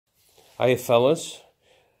Hiya fellas,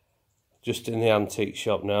 just in the antique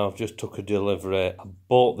shop now. I've just took a delivery. I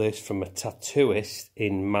bought this from a tattooist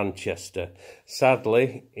in Manchester.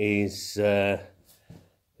 Sadly, his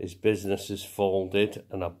business has folded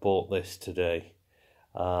and I bought this today.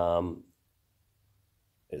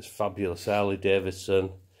 It's fabulous. Harley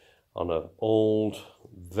Davidson on an old,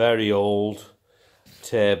 very old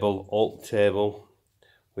table, oak table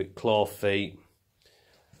with claw feet.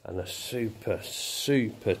 And a super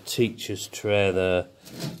teacher's tray there.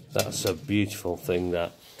 That's a beautiful thing,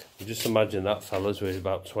 that. Just imagine that, fellas, with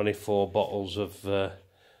about 24 bottles of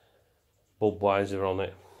Budweiser on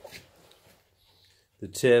it. The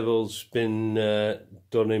table's been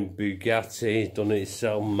done in Bugatti, done it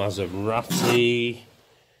itself, Maserati,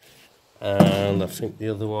 and I think the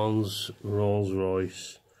other one's Rolls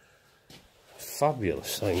Royce.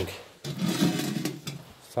 Fabulous thing.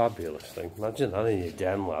 Fabulous thing. Imagine that in your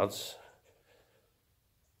den, lads.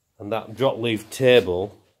 And that drop leaf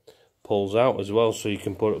table pulls out as well, so you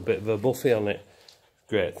can put a bit of a buffet on it.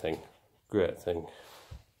 Great thing. Great thing.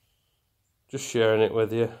 Just sharing it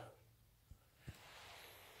with you.